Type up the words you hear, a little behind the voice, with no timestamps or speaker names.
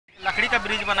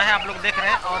Bridge बना है, आप लोग देख रहे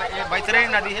हैं। और ये बैतरणी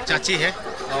नदी है, चाची है।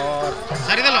 और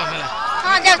सारी दलो मेला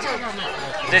हाँ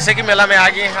जैसे कि मेला में आ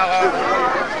गए हैं।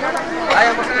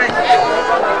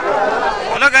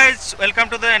 Hello guys, welcome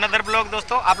to the another blog.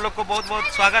 दोस्तों आप लोग को बहुत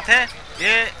बहुत स्वागत है।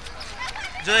 ये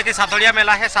जो है कि साथोलिया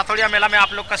मेला है, साथोलिया मेला में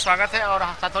आप लोग का स्वागत है। और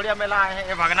साथोलिया मेला आए हैं,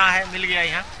 ये भगना है, मिल गया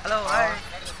यहाँ। हेलो हाय,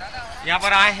 यहाँ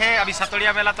पर आए हैं अभी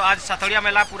साथोलिया मेला। तो आज साथोलिया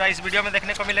मेला पूरा इस वीडियो में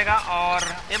देखने को मिलेगा। और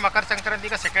ये मकर संक्रांति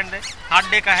का सेकंड डे, हार्ड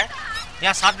डे का है।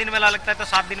 यहाँ 7 दिन मेला लगता है, तो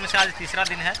 7 दिन में से आज तीसरा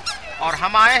दिन है। और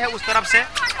हम आए हैं उस तरफ से,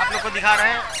 आप लोग को दिखा रहे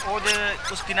हैं वो जो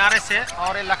उस किनारे से।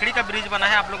 और ये लकड़ी का ब्रिज बना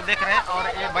है, आप लोग देख रहे हैं। और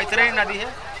ये बैतरणी नदी है,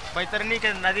 बैतरणी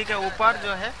के नदी के ऊपर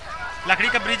जो है लकड़ी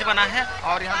का ब्रिज बना है।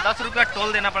 और यहाँ 10 रुपया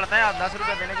टोल देना पड़ता है। और 10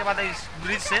 रुपया देने के बाद इस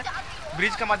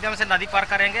ब्रिज के माध्यम से नदी पार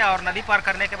करेंगे। और नदी पार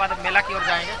करने के बाद मेला की ओर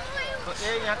जाएंगे। तो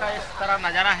ये यहाँ का इस तरह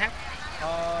नज़ारा है।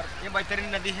 और ये बैतरणी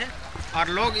नदी है और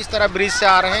लोग इस तरह ब्रिज से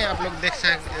आ रहे हैं, आप लोग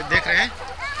देख रहे हैं।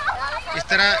 इस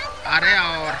तरह आ रहे हैं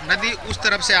और नदी उस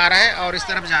तरफ से आ रहा है और इस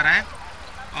तरफ जा रहा है।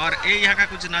 और ये यहाँ का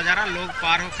कुछ नज़ारा, लोग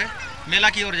पार होकर मेला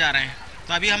की ओर जा रहे हैं।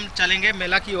 तो अभी हम चलेंगे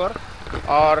मेला की ओर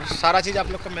और सारा चीज़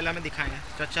आप लोग को मेला में दिखाएंगे।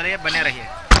 तो चलिए, बने रहिए।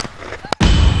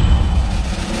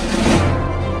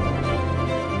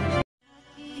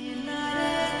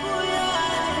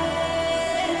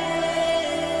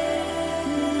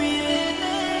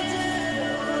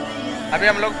 अभी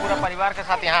हम लोग पूरा परिवार के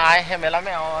साथ यहाँ आए हैं मेला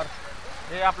में। और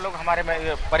ये आप लोग हमारे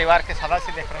परिवार के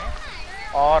सदस्य देख रहे हैं।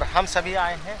 और हम सभी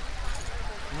आए हैं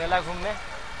मेला घूमने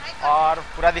और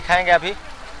पूरा दिखाएंगे। अभी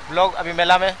लोग अभी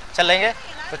मेला में चलेंगे,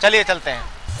 तो चलिए चलते हैं।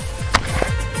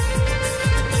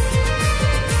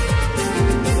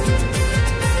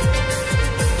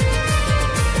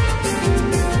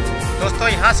 दोस्तों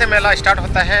यहाँ से मेला स्टार्ट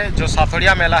होता है, जो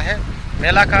साथोलिया मेला है।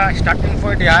 मेला का स्टार्टिंग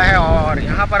पॉइंट यहाँ है। और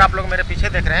यहाँ पर आप लोग मेरे पीछे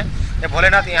देख रहे हैं, ये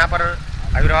भोलेनाथ यहाँ पर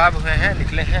आविर्भाव हुए हैं,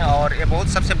 निकले हैं। और ये बहुत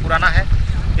सबसे पुराना है,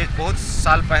 ये बहुत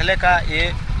साल पहले का। ये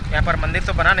यहाँ पर मंदिर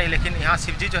तो बना नहीं, लेकिन यहाँ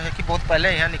शिव जी जो है कि बहुत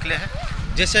पहले यहाँ निकले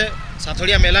हैं। जैसे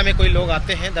साथोलिया मेला में कोई लोग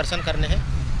आते हैं दर्शन करने हैं,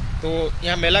 तो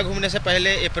यहाँ मेला घूमने से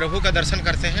पहले ये प्रभु का दर्शन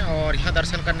करते हैं। और यहाँ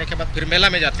दर्शन करने के बाद फिर मेला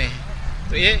में जाते हैं।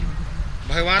 तो ये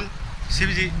भगवान शिव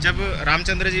जी जब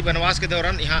रामचंद्र जी वनवास के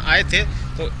दौरान यहाँ आए थे,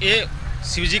 तो ये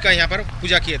शिव जी का यहाँ पर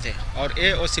पूजा किए थे। और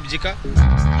ये और शिव जी का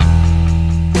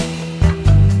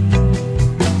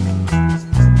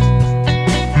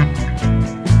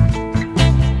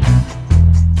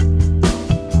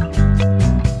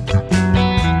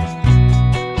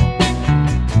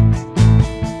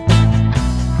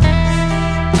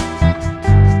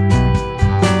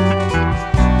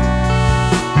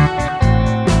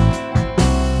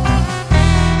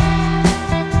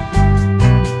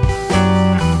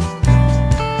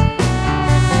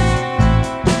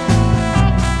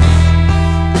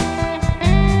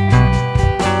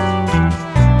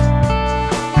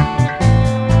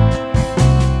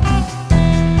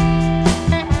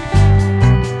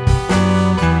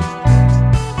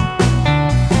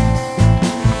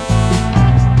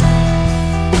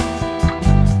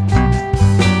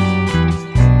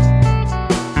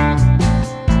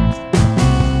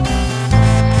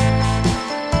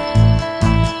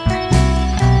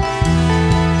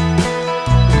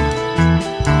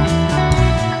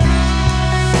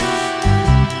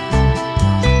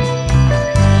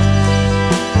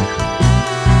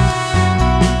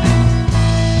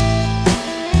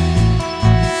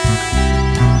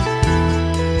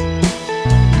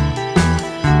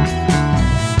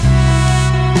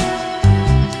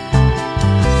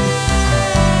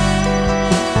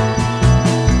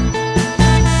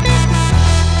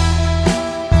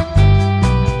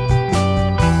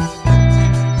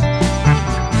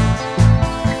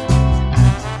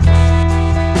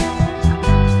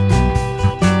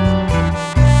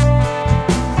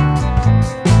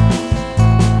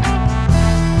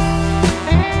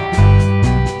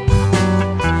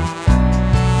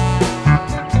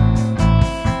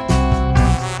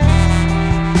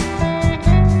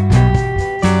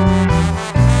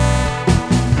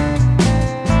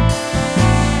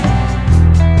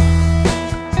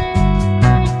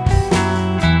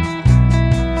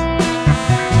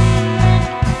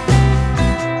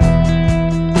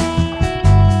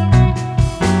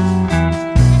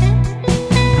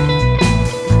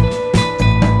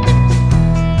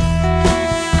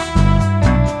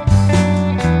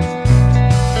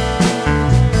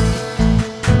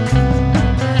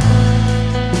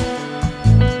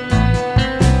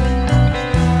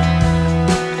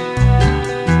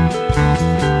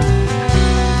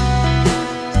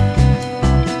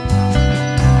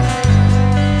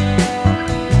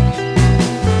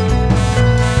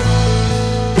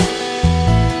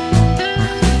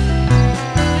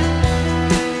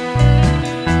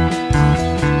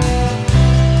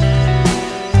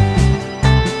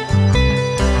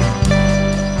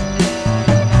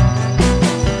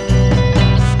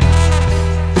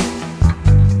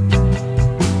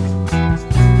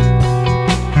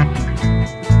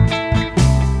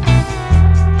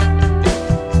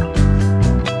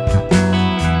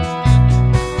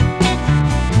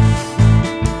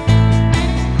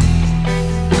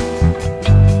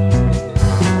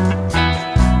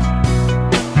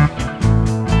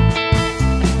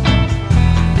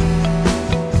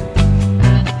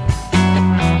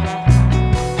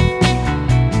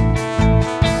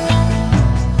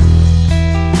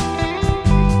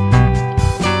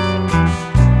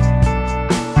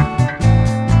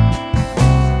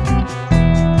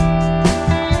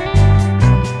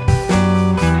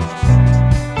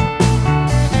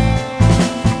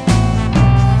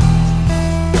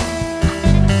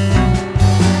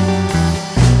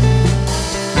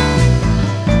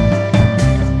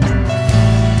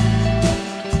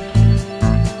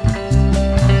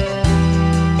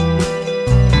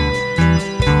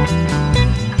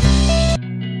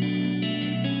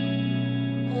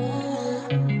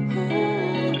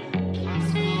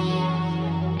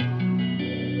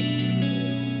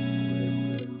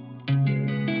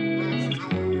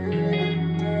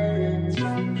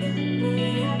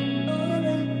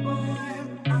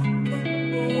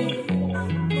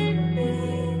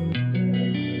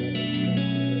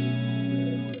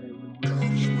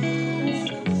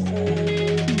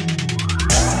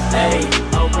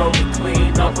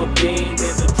off a beam in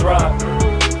the drop.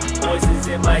 Voices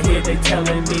in my head, they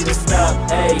telling me to stop.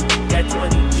 Ayy, got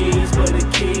 20 G's for the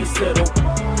keys to the.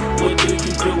 What do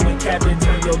you do when Captain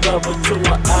turn your lover to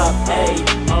a op? Ayy,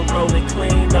 I'm rolling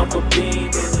clean off a beam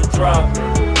in the drop.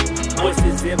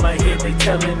 Voices in my head, they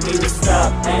telling me to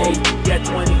stop. Ayy, got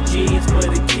 20 G's for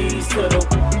the keys to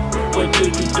the. What do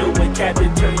you do when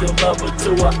Captain turn your lover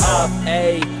to a op?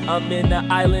 Ayy, I'm in the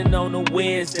island on a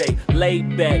Wednesday,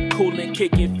 laid back, coolin',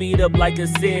 kicking feet up like a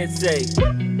sensei.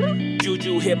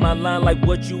 Juju hit my line like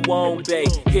what you want, babe.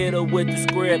 Hit her with the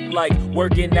script like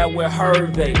working out with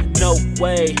Hervey. No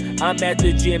way, I'm at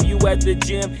the gym, you at the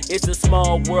gym. It's a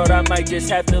small world, I might just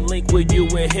have to link with you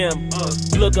and him.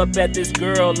 Look up at this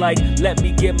girl like, let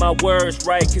me get my words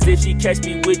right. Cause if she catch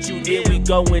me with you, then we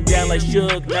going down like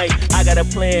Suge Knight. I got a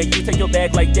plan, you take your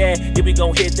bag like that, then we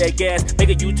gon' hit that gas. Make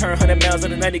a U-turn 100 miles on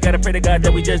the 90, gotta pray to God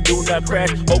that we just do not crash.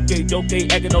 Okay,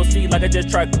 acting no C like I just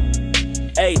tried.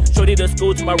 Ayy, shorty the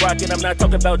school to my rockin', I'm not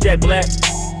talking about Jack Black.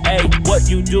 Ayy, what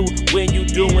you do when you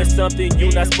doing something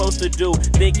you not supposed to do?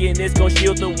 Thinking it's gon'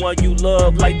 shield the one you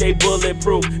love like they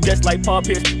bulletproof. Just like Paul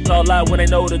Pierce, it's all lie when they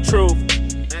know the truth.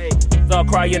 Ayy, it's all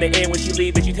cry in the end when she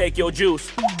leave and she take your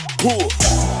juice.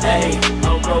 Ayy,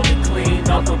 I'm rolling clean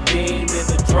off a beam in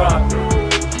the drop.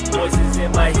 Voices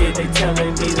in my head, they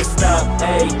telling me to stop.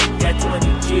 Ayy, got 20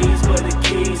 G's for the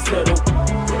keys to the.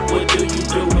 What do you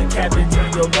do when Captain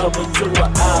turn your lover to a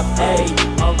op? Ayy,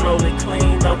 I'm rolling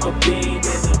clean off a beam in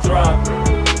the drop.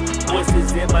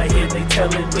 Voices in my head, they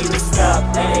telling me to stop.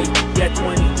 Ayy, got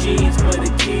 20 G's for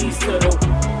the keys to the.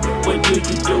 What do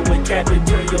you do when Captain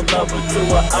turn your lover to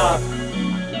a op?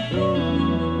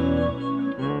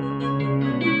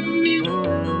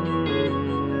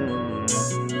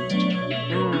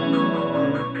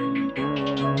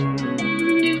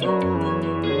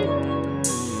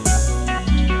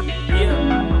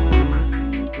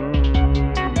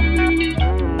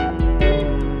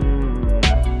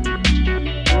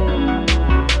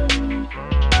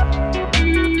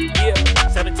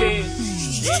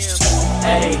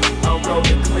 Ayy, I'm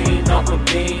rolling clean off a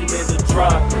beam in the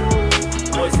drop.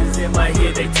 Voices in my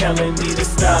head, they telling me to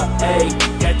stop. Ayy,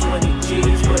 got 20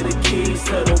 G's for the keys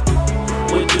to the.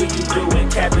 What do you do when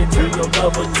Captain turn your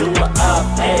lover to a op?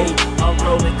 Ayy, I'm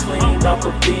rolling clean off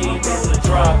a beam in the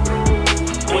drop.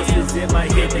 Voices in my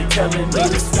head, they telling me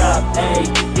to stop. Ayy,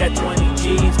 got 20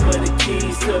 G's for the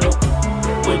keys to the.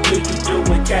 What do you do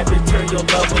when Captain turn your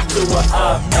lover to a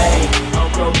op? Ayy, I'm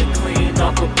rolling clean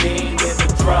off a beam in the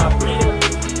drop.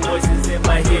 Voices in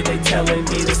my head, they telling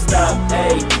me to stop.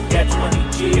 Ayy, got 20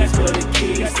 G's for the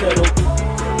keys to the.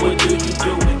 What do you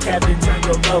do when Captain turn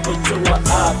your lover to a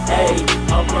op? Ayy,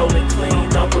 I'm rolling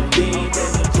clean off a beam in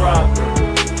the drop.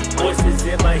 Voices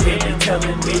in my head, they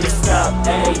telling me to stop.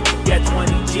 Ayy, got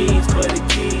 20 G's for the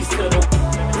keys to the.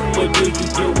 What do you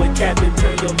do when Captain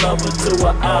turn your lover to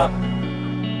a op?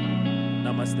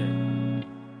 Namaste.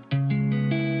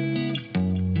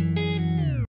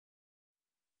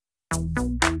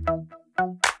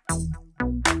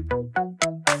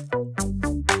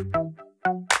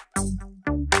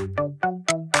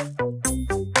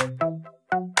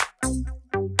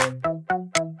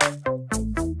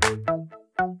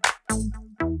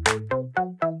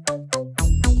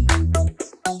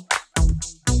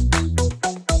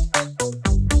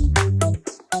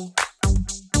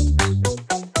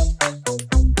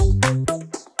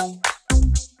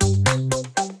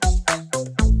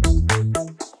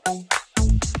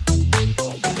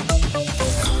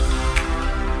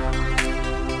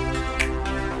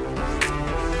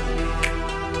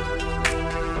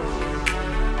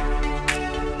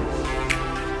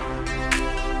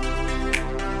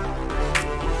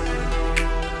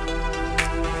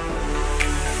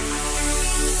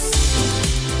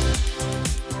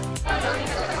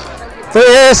 तो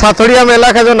ये साथोलिया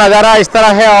मेला का जो नज़ारा इस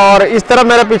तरह है और इस तरफ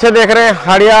मेरे पीछे देख रहे हैं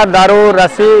हड़िया, दारू,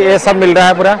 रस्सी ये सब मिल रहा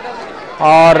है पूरा।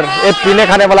 और ये पीने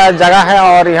खाने वाला जगह है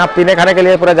और यहाँ पीने खाने के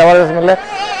लिए पूरा ज़बरदस्त मिल रहा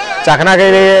है। चखना के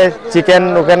लिए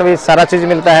चिकन उकन भी सारा चीज़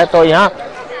मिलता है। तो यहाँ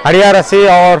हड़िया, रस्सी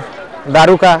और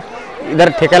दारू का इधर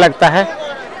ठेका लगता है।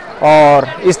 और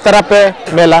इस तरह पे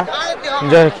मेला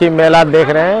जो कि मेला देख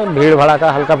रहे हैं भीड़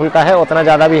भड़ाका हल्का फुल्का है, उतना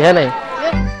ज़्यादा भी है नहीं।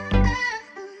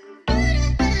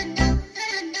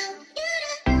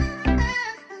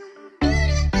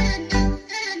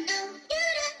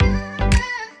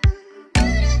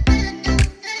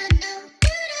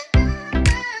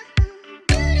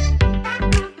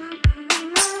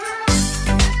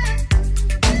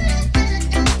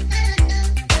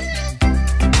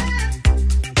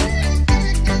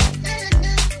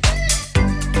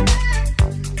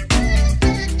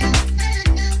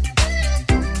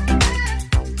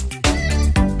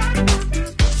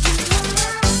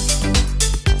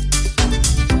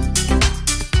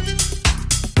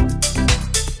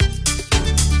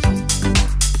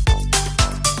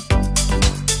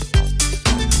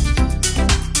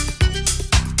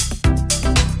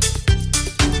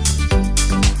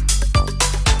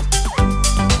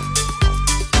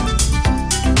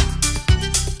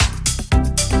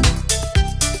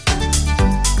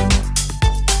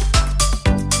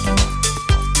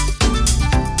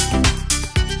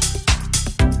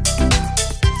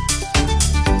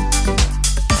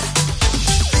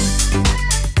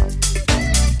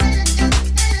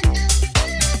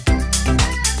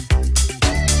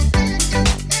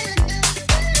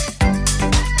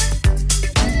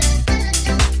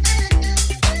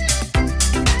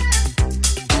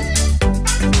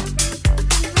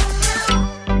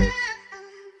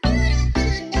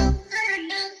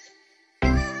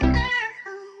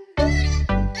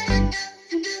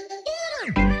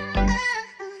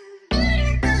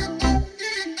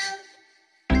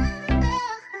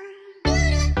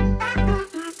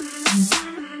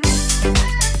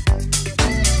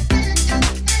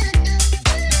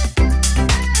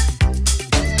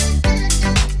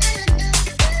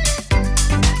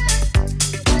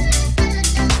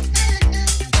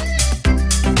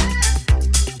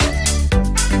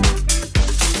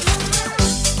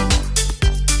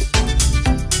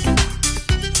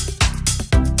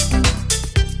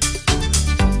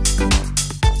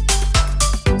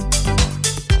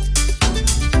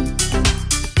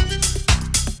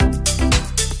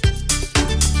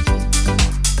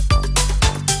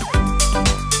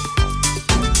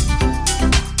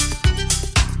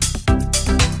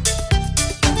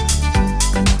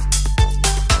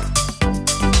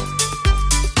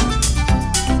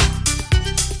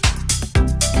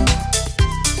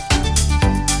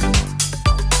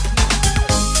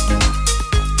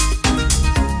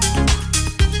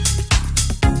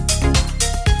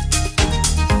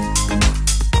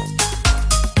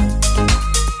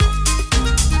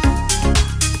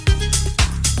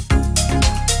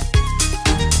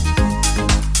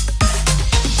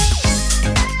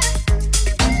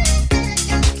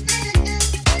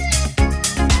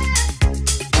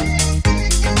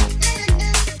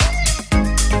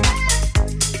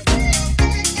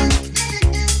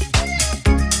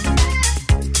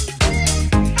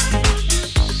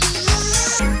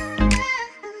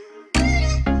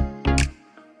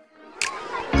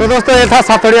 तो दोस्तों ये था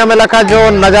साथोलिया मेला का जो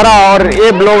नज़ारा, और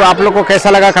ये ब्लॉग आप लोग को कैसा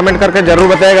लगा कमेंट करके जरूर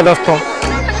बताइएगा दोस्तों।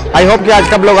 आई होप कि आज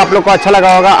का ब्लॉग आप लोग को अच्छा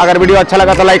लगा होगा। अगर वीडियो अच्छा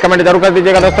लगा तो लाइक कमेंट जरूर कर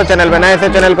दीजिएगा दोस्तों। चैनल में नए से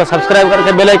चैनल को सब्सक्राइब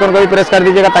करके बेल आइकन को भी प्रेस कर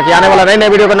दीजिएगा ताकि आने वाला नई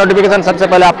वीडियो का नोटिफिकेशन सबसे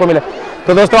पहले आपको मिले।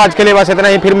 तो दोस्तों आज के लिए बस इतना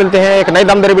ही, फिर मिलते हैं एक नई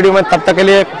दमदार वीडियो में। तब तक के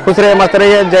लिए खुश रहिए, मस्त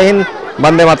रहिए। जय हिंद,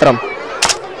 वंदे मातरम।